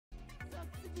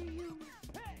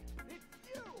Hey, it's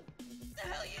you! What the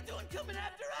hell are you doing coming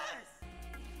after us?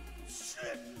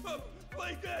 Shit!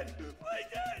 Play dead! Play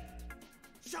dead!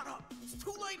 Shut up! It's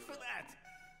too late for that!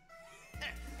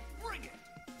 Bring it!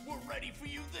 We're ready for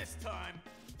you this time!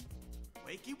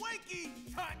 Wakey wakey!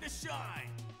 Time to shine!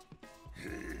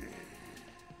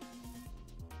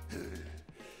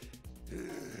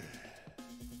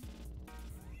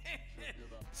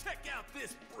 Check out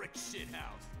this brick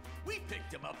shithouse! We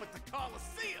picked him up at the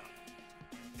Coliseum!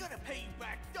 Gonna pay you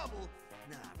back double,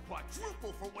 nah,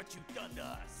 quadruple for what you've done to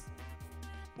us!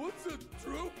 What's a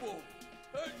druple?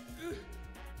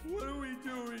 What are we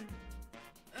doing?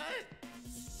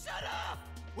 Shut up!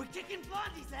 We're kicking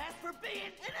Blondie's ass for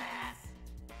being an ass!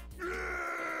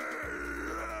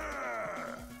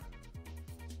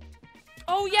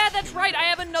 Oh yeah, that's right, I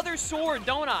have another sword,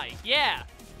 don't I? Yeah.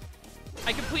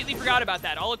 I completely forgot about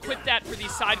that. I'll equip that for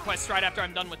these side quests right after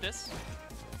I'm done with this.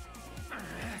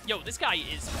 Yo, this guy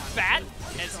is fat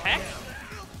as heck.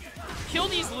 Kill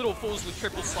these little fools with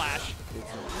triple slash.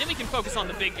 And then we can focus on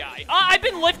the big guy. I've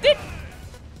been lifted?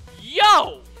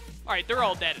 Yo! Alright, they're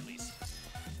all dead at least.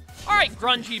 Alright,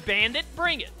 grungy bandit,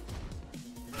 bring it.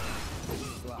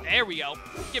 There we go.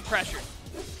 Get pressured.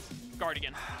 Guard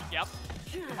again. Yep.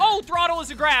 Oh, throttle is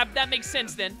a grab. That makes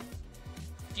sense then.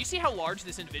 Do you see how large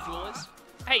this individual is?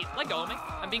 Hey, let go of me.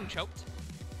 I'm being choked.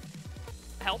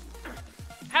 Help.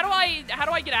 How do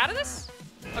I get out of this?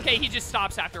 Okay, he just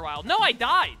stops after a while. No, I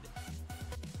died.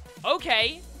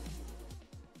 Okay.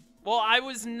 Well, I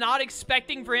was not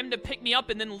expecting for him to pick me up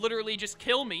and then literally just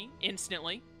kill me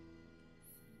instantly.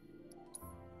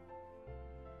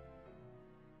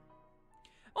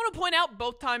 I want to point out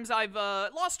both times I've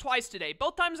lost twice today.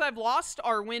 Both times I've lost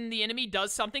are when the enemy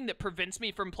does something that prevents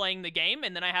me from playing the game,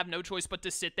 and then I have no choice but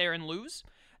to sit there and lose.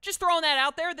 Just throwing that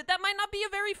out there, that might not be a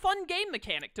very fun game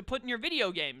mechanic to put in your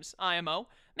video games, IMO.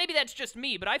 Maybe that's just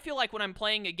me, but I feel like when I'm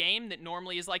playing a game that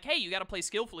normally is like, hey, you gotta play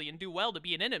skillfully and do well to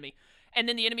be an enemy, and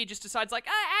then the enemy just decides like,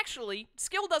 actually,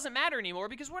 skill doesn't matter anymore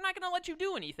because we're not gonna let you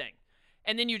do anything.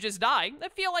 And then you just die. I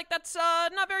feel like that's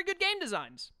not very good game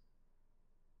designs.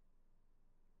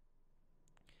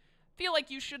 Feel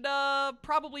like you should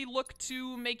probably look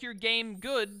to make your game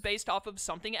good based off of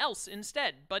something else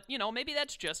instead. But, you know, maybe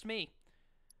that's just me.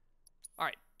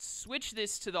 Alright, switch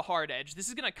this to the hard edge. This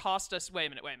is going to cost us... Wait a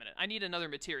minute. I need another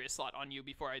materia slot on you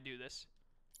before I do this.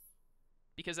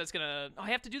 Because that's going to... Oh,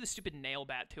 I have to do the stupid nail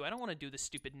bat, too. I don't want to do the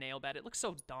stupid nail bat. It looks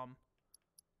so dumb.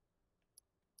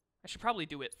 I should probably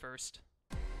do it first.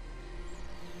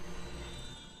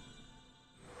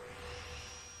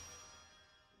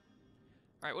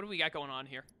 Alright, what do we got going on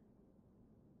here?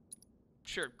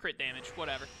 Sure, crit damage,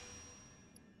 whatever.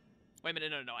 Wait a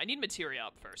minute, no. I need materia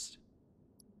up first.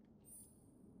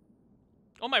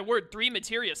 Oh my word, 3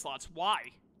 materia slots.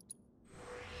 Why?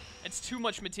 It's too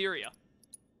much materia.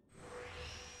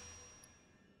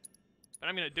 But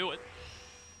I'm gonna do it.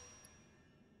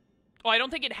 Oh, I don't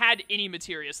think it had any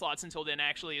materia slots until then,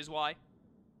 actually, is why.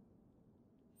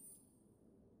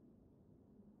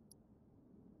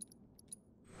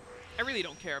 I really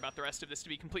don't care about the rest of this, to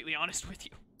be completely honest with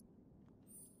you.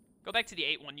 Go back to the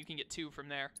 8 one. You can get 2 from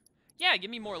there. Yeah,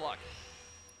 give me more luck.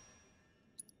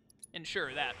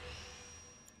 Ensure that.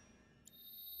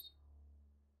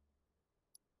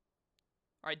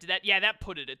 Alright, did that... Yeah, that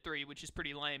put it at 3, which is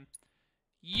pretty lame.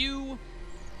 You...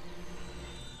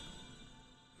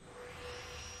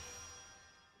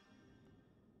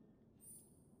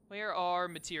 Where are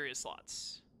materia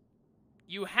slots?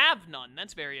 You have none.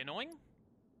 That's very annoying.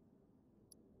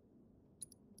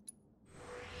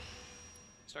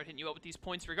 Start hitting you up with these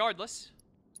points regardless.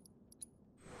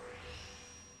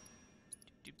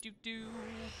 Do.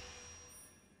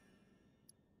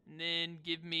 And then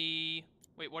give me...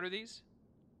 Wait, what are these?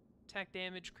 Attack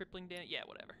damage, crippling damage... Yeah,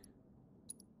 whatever.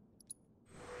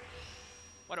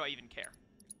 Why do I even care?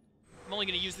 I'm only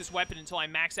going to use this weapon until I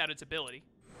max out its ability.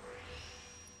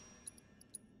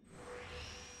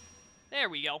 There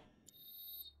we go.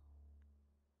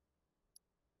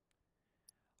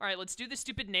 Alright, let's do the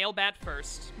stupid nail bat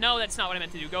first. No, that's not what I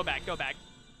meant to do. Go back, go back.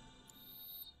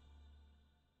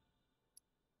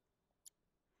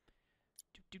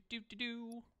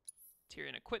 Do.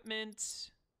 Tyrian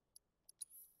equipment.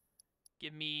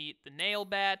 Give me the nail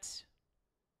bat.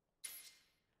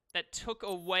 That took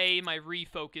away my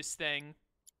refocus thing.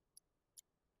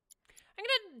 I'm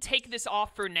gonna take this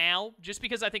off for now, just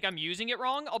because I think I'm using it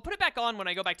wrong. I'll put it back on when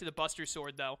I go back to the Buster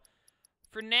Sword, though.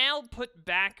 For now, put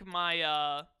back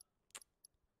my,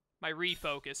 my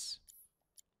refocus.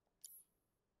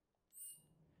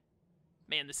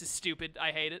 Man, this is stupid.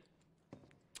 I hate it.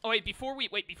 Oh, wait, before we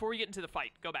get into the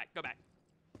fight, go back.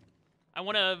 I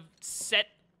want to set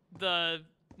the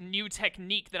new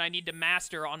technique that I need to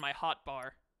master on my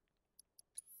hotbar.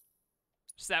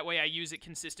 So that way I use it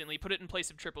consistently. Put it in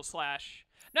place of triple slash.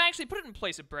 No, actually, put it in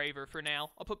place of Braver for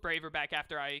now. I'll put Braver back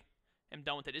after I am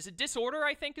done with it. Is it Disorder,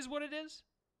 I think, is what it is?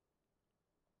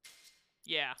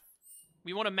 Yeah.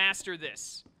 We want to master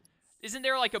this. Isn't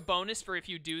there, like, a bonus for if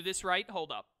you do this right?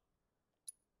 Hold up.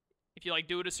 If you, like,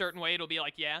 do it a certain way, it'll be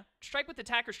like, yeah. Strike with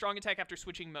attack or strong attack after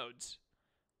switching modes.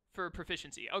 For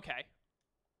proficiency. Okay.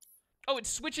 Oh, it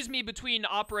switches me between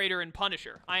Operator and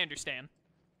Punisher. I understand.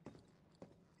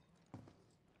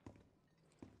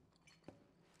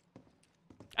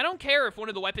 I don't care if one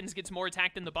of the weapons gets more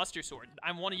attack than the Buster Sword.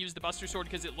 I want to use the Buster Sword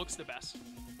because it looks the best.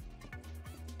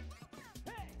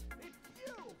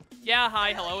 Yeah,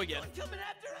 hi, hello again.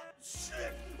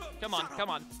 Come on, come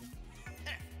on.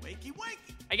 Wakey,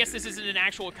 wakey. I guess this isn't an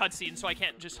actual cutscene, so I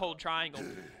can't just hold triangle.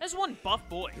 There's one buff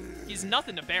boy. He's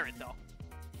nothing to Barrett, though.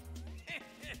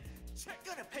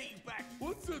 Gonna pay you back.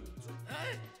 What's a...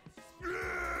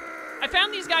 I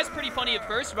found these guys pretty funny at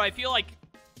first, but I feel like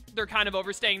they're kind of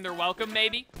overstaying their welcome,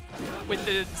 maybe. With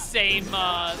the same,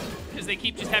 because they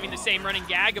keep just having the same running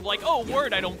gag of like, oh,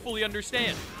 word, I don't fully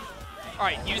understand. All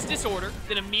right, use Disorder,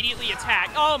 then immediately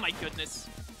attack. Oh, my goodness.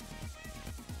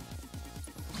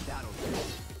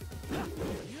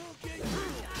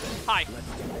 Hi.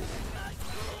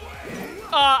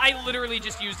 I literally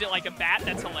just used it like a bat.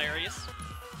 That's hilarious.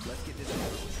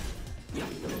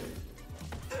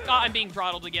 Oh, I'm being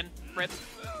throttled again. Rip.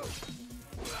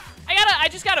 I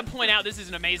just gotta point out this is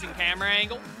an amazing camera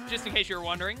angle, just in case you were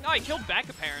wondering. Oh, I killed Beck,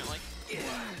 apparently.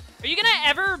 Are you gonna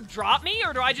ever drop me,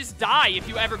 or do I just die if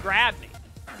you ever grab me?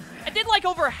 I did like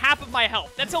over half of my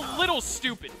health. That's a little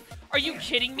stupid. Are you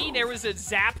kidding me? There was a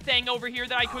zap thing over here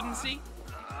that I couldn't see?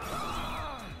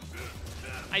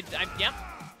 Yep.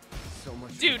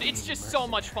 Dude, it's just so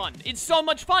much fun. It's so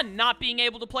much fun not being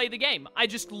able to play the game. I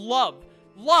just love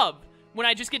when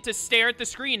I just get to stare at the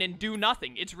screen and do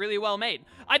nothing. It's really well made.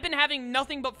 I've been having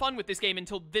nothing but fun with this game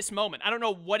until this moment. I don't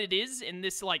know what it is in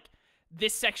this, like,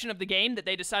 this section of the game that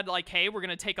they decided, like, hey, we're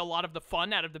gonna take a lot of the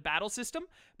fun out of the battle system,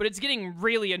 but it's getting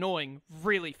really annoying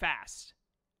really fast.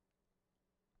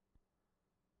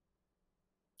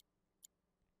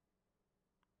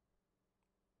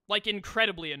 Like,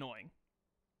 incredibly annoying.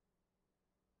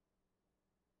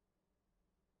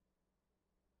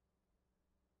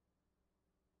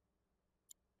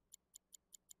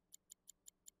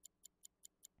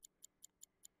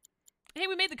 Hey,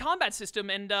 we made the combat system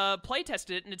and play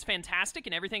tested it, and it's fantastic,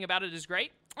 and everything about it is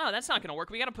great. Oh, that's not gonna work.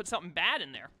 We gotta put something bad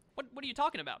in there. What are you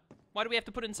talking about? Why do we have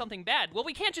to put in something bad? Well,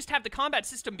 we can't just have the combat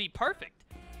system be perfect.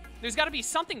 There's gotta be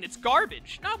something that's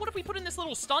garbage. No, what if we put in this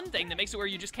little stun thing that makes it where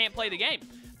you just can't play the game?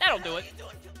 That'll do it.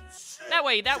 That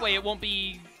way it won't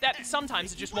be,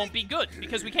 sometimes it just won't be good,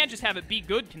 because we can't just have it be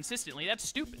good consistently. That's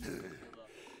stupid.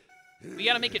 We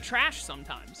gotta make it trash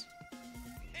sometimes.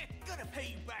 Gonna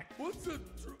pay you back. What's a...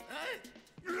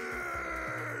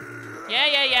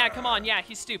 Yeah, come on. Yeah,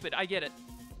 he's stupid. I get it.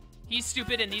 He's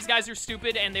stupid, and these guys are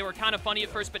stupid, and they were kind of funny at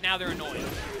first, but now they're annoying.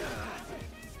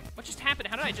 What just happened?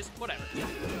 How did I just... Whatever.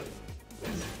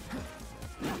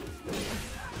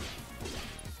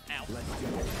 Ow.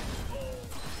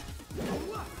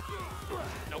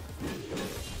 Nope.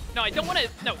 No, I don't want to...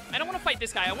 No, I don't want to fight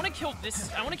this guy. I want to kill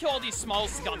this... I want to kill all these small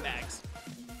scumbags.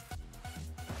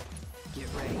 Get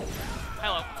ready.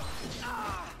 Hello.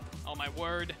 Oh, my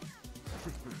word.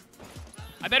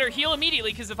 I better heal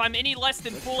immediately, because if I'm any less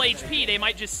than full HP, they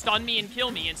might just stun me and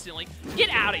kill me instantly. Get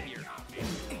out of here.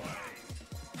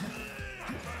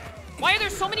 Why are there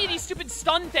so many of these stupid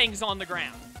stun things on the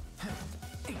ground?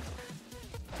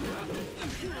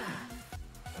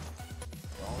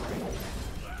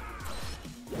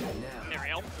 There we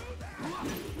go.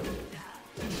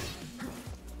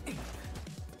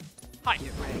 Hi.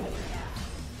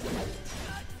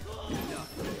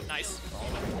 Nice.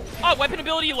 Oh, weapon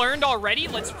ability learned already?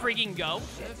 Let's frigging go.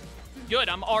 Good,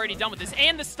 I'm already done with this.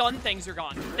 And the stun things are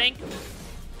gone. Thank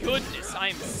goodness. I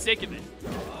am sick of it.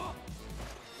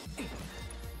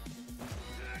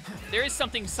 There is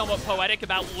something somewhat poetic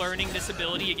about learning this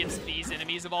ability against these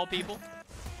enemies of all people.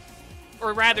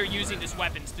 Or rather, using this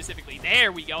weapon specifically.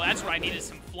 There we go. That's what I needed,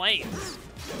 some flames.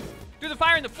 Through the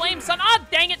fire and the flames, son. Ah,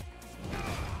 dang it.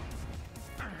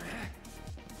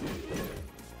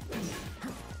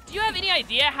 Do you have any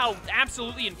idea how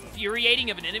absolutely infuriating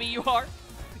of an enemy you are?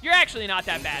 You're actually not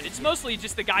that bad. It's mostly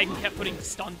just the guy who kept putting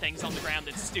stun things on the ground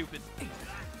that's stupid.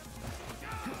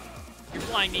 Your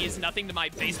flying knee is nothing to my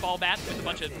baseball bat with a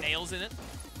bunch of nails in it.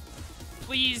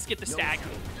 Please get the stagger.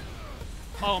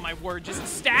 Oh my word, just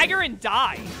stagger and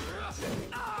die.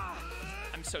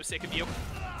 I'm I'm so sick of you.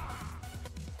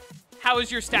 How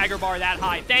is your stagger bar that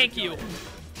high? Thank you.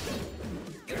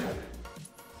 Get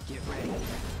ready.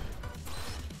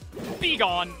 Be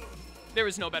gone. There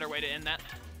was no better way to end that.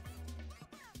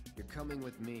 You're coming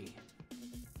with me.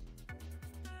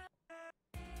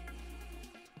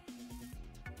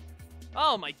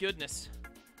 Oh my goodness.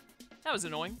 That was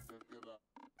annoying.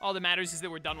 All that matters is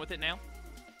that we're done with it now.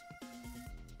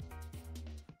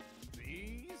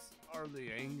 These are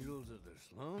the angels of the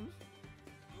slums?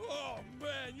 Oh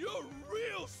man, you're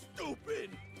real stupid!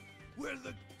 We're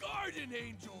the guardian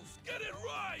angels! Get it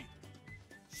right!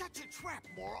 Shut your trap,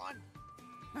 moron!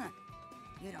 Huh.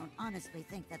 You don't honestly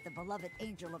think that the beloved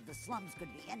angel of the slums could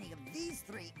be any of these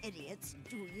three idiots,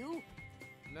 do you?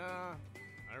 Nah,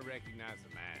 I recognize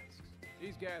the masks.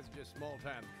 These guys are just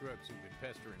small-time crooks who've been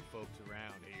pestering folks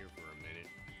around here for a minute.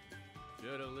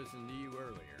 Should've listened to you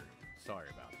earlier. Sorry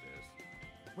about this.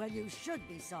 Well, you should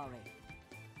be sorry.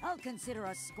 I'll consider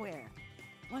us square,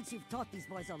 once you've taught these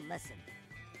boys a lesson.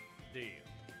 Deal.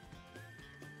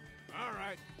 All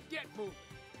right, get moving.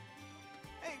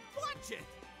 Hey, watch it!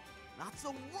 Not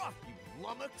so rough, you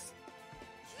lummox!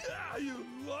 Yeah, you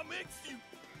lummox! You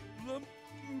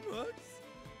lummox!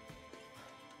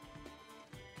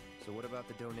 So what about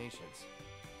the donations?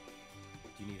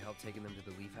 Do you need help taking them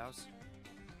to the Leaf House?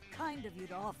 Kind of you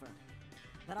to offer,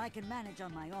 but I can manage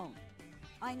on my own.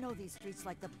 I know these streets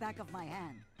like the back of my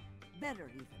hand. Better,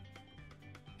 even.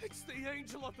 It's the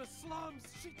angel of the slums!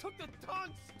 She took the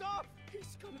Don's stuff!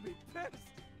 He's gonna be pissed!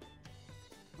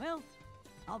 Well,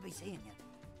 I'll be seeing you.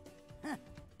 Huh.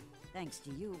 Thanks to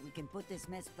you, we can put this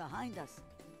mess behind us.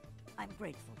 I'm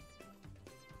grateful.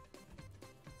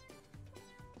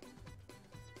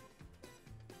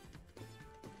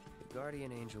 The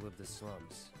guardian angel of the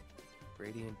slums.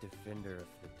 Radiant defender of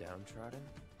the downtrodden?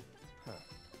 Huh.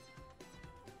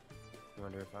 I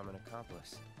wonder if I'm an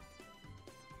accomplice.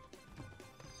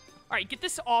 Alright, get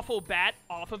this awful bat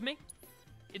off of me.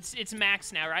 It's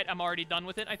max now, right? I'm already done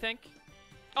with it, I think.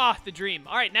 Ah, the dream.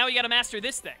 Alright, now we gotta master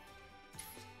this thing.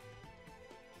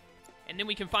 And then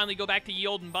we can finally go back to Ye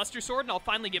Olden Buster Sword, and I'll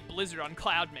finally get Blizzard on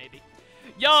Cloud, maybe.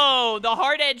 Yo, the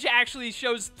Hard Edge actually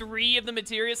shows 3 of the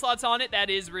materia slots on it. That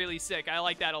is really sick. I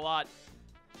like that a lot.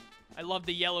 I love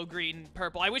the yellow, green,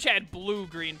 purple. I wish I had blue,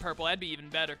 green, purple. That'd be even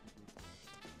better.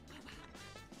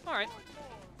 Alright.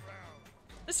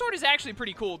 This sword is actually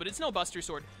pretty cool, but it's no Buster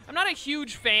Sword. I'm not a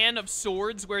huge fan of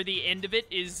swords where the end of it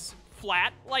is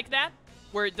flat like that,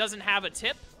 where it doesn't have a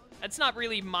tip. That's not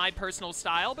really my personal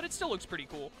style, but it still looks pretty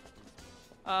cool.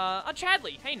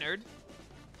 Chadley. Hey, nerd.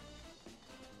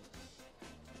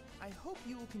 I hope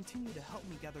you will continue to help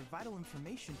me gather vital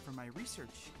information for my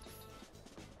research.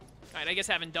 Alright, I guess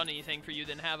I haven't done anything for you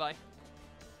then, have I?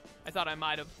 I thought I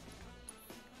might have.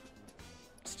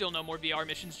 Still no more VR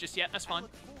missions just yet. That's fine. I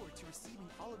look forward to receiving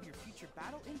all of your future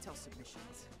battle intel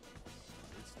submissions.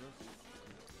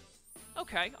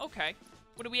 Okay, okay.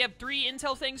 What do we have? 3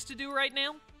 intel things to do right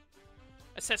now?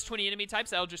 Assess 20 enemy types.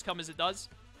 That'll just come as it does.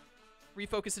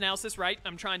 Refocus analysis, right?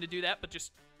 I'm trying to do that, but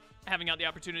just haven't got the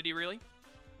opportunity, really.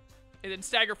 And then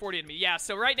stagger 40 enemy. Yeah,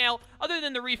 so right now, other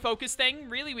than the refocus thing,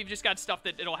 really, we've just got stuff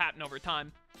that it'll happen over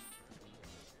time.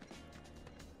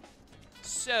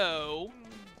 So,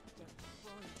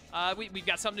 we've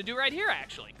got something to do right here,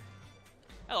 actually.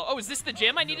 Hello. Oh, is this the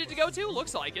gym I needed to go to?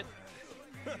 Looks like it.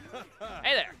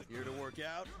 Hey there. Here to work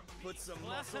out? Put some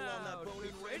muscle on that bony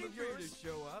frame of yours? To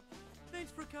show up.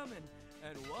 Thanks for coming,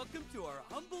 and welcome to our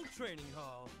humble training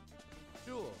hall.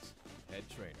 Jules, head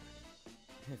trainer.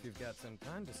 If you've got some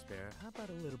time to spare, how about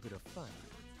a little bit of fun?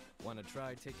 Want to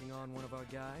try taking on one of our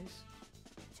guys?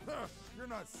 You're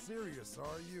not serious,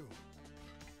 are you?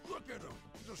 Look at him.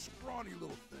 He's a scrawny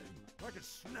little thing. I could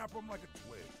snap him like a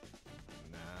twig.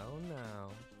 Now.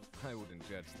 I wouldn't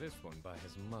judge this one by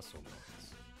his muscle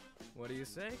mass. What do you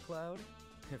say, Cloud?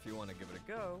 If you want to give it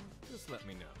a go, just let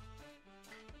me know.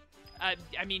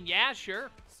 I mean, yeah, sure.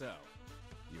 So,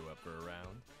 you up for a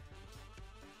round?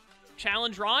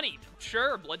 Challenge Ronnie.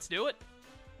 Sure, let's do it.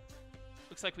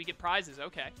 Looks like we get prizes.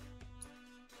 Okay.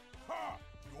 Ha!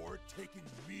 You're taking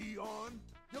me on?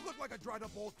 You look like a dried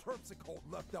up old terpsichore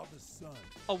left out in the sun.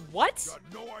 A what? You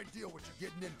got no idea what you're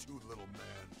getting into, little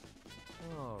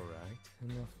man. All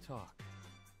right, enough talk.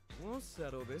 We'll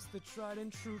settle this the tried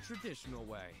and true traditional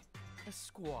way. A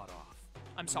squat off.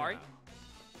 I'm sorry?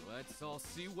 Now, let's all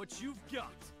see what you've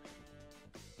got.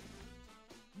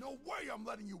 No way I'm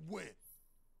letting you win.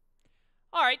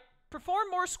 All right. Perform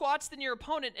more squats than your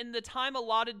opponent in the time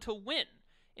allotted to win.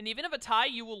 In the event of a tie,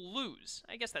 you will lose.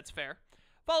 I guess that's fair.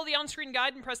 Follow the on-screen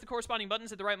guide and press the corresponding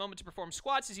buttons at the right moment to perform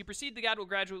squats. As you proceed, the guide will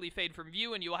gradually fade from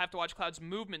view, and you will have to watch Cloud's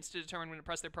movements to determine when to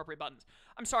press the appropriate buttons.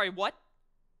 I'm sorry, what?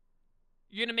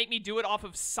 You're gonna make me do it off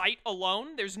of sight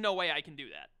alone? There's no way I can do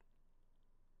that.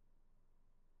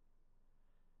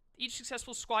 Each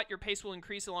successful squat, your pace will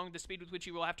increase along with the speed with which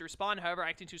you will have to respond. However,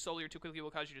 acting too slowly or too quickly will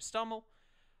cause you to stumble.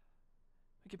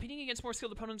 When competing against more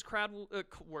skilled opponents,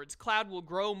 Cloud will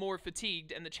grow more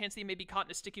fatigued, and the chance that you may be caught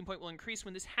in a sticking point will increase.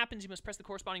 When this happens, you must press the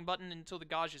corresponding button until the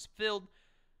gauge is filled.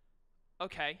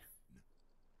 Okay.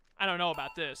 I don't know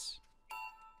about this.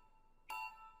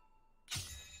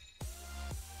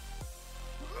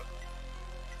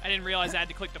 I didn't realize I had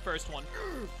to click the first one.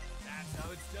 That's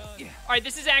how it's done. Alright,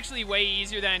 this is actually way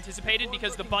easier than anticipated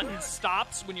because the button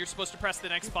stops when you're supposed to press the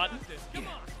next button. Come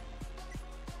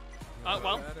on.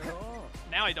 Well,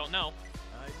 now I don't know.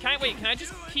 Can I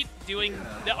just keep doing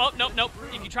the, oh, nope.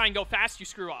 If you try and go fast, you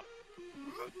screw up.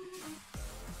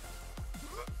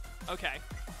 Okay.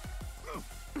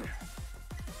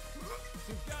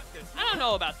 I don't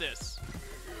know about this.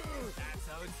 That's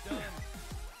how it's done.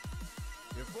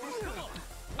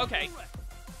 Okay.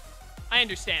 I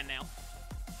understand now.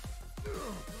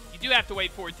 You do have to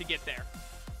wait for it to get there.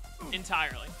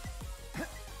 Entirely.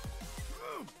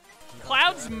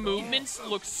 Cloud's movements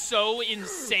look so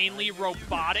insanely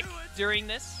robotic during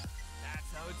this.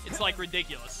 It's like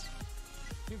ridiculous.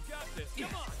 You've got this.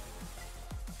 Come on.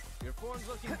 Your form's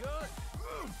looking good.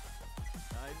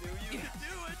 I knew you could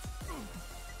do it.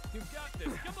 You've got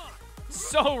this. Come on.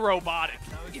 So robotic.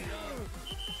 That's how it's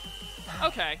done.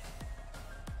 Okay.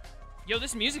 Yo,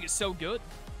 this music is so good.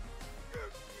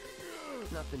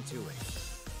 Nothing to it.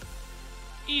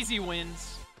 Easy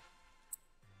wins.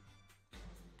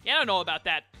 Yeah, I don't know about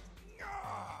that.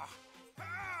 How?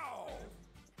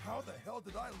 How the hell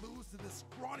did I lose to this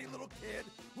scrawny little kid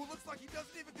who looks like he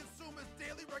doesn't even consume his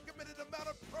daily recommended amount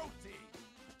of protein?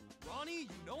 Ronnie, you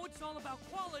know it's all about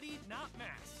quality, not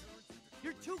mass.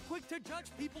 You're too quick to judge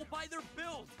people by their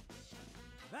build.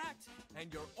 That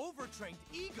and your overtrained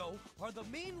ego are the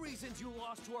main reasons you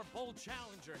lost to our bold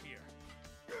challenger here.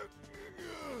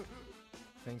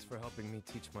 Thanks for helping me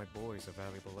teach my boys a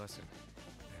valuable lesson.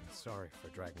 And sorry for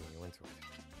dragging you into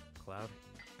it. Cloud,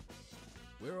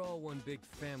 we're all one big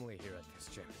family here at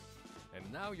this gym. And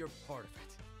now you're part of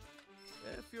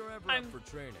it. If you're ever up for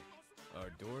training, our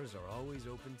doors are always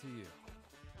open to you.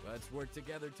 Let's work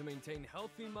together to maintain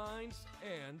healthy minds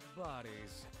and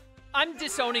bodies. I'm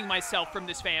disowning myself from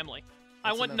this family.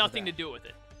 I want nothing to do with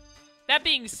it. That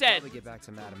being said, Get back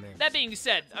to Madam Ming. that being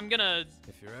said, I'm gonna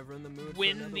If you're ever in the mood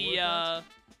win for the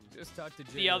just talk to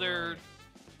Jay the other Ronnie.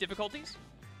 difficulties.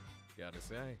 Gotta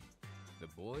say, the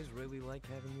boys really like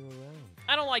having you around.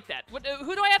 I don't like that. What,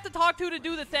 who do I have to talk to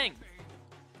do the thing?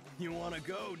 You want to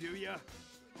go, do ya?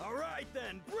 All right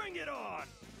then, bring it on.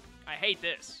 I hate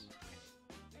this.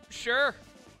 Sure.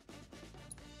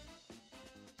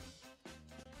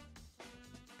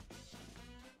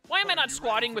 Why am I not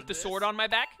squatting with the sword on my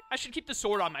back? I should keep the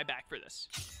sword on my back for this.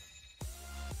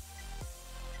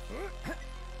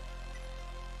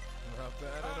 Not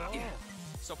bad at all.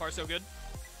 So far, so good.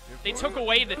 They took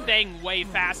away the thing way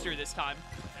faster this time.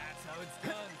 That's how it's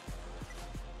done.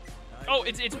 Oh,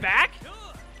 it's back?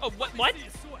 Oh, what?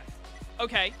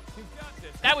 Okay.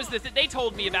 That was the they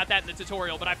told me about that in the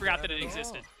tutorial, but I forgot that it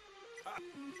existed.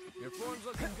 Your form's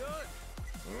looking good.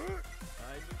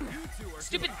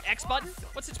 Stupid X button?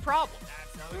 What's its problem?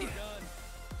 That's how it's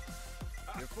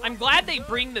done. I'm glad they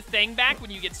bring the thing back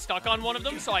when you get stuck on one of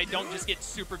them, so I don't just get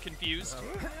super confused.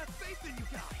 I have faith in you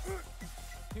guys.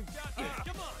 You've got this.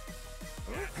 Come on.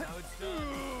 That's how it's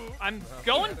done. I'm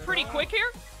going pretty quick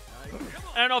here.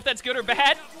 I don't know if that's good or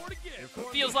bad.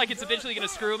 Feels like it's eventually going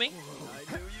to screw me.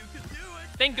 I knew you could do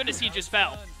it. Thank goodness he just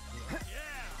fell. Yeah.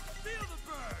 Feel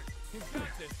the burn. You've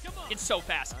got this. Come on. It's so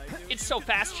fast. It's so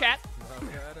fast, chat.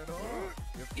 Not bad at all.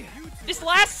 This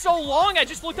lasts so long, I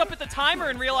just looked up at the timer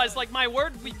and realized, like, my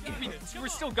word, we're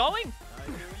still going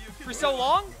for so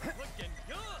long.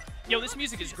 Yo, this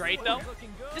music is great, though.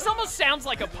 This almost sounds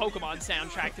like a Pokemon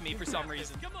soundtrack to me for some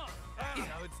reason. Come on. That's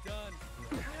how it's done.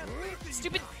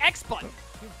 Stupid X button.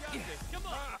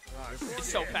 It's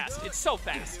so fast. It's so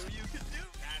fast.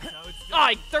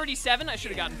 Ah, 37? I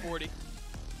should have gotten 40.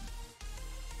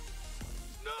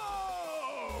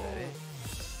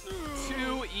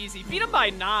 Too easy. Beat him by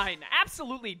 9.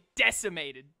 Absolutely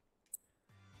decimated.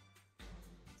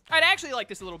 I'd actually like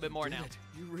this a little bit more now.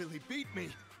 You really beat me.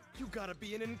 You gotta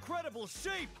be in incredible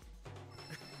shape.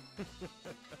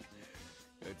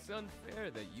 It's unfair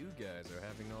that you guys are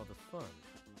having all the fun.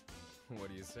 What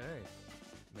do you say?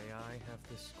 May I have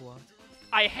this squat?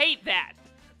 I hate that.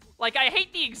 Like, I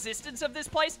hate the existence of this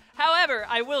place. However,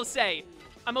 I will say,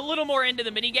 I'm a little more into the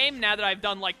minigame now that I've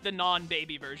done, like, the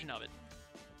non-baby version of it.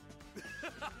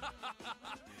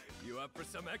 You up for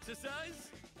some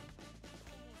exercise?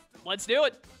 Let's do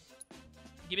it.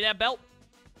 Give me that belt.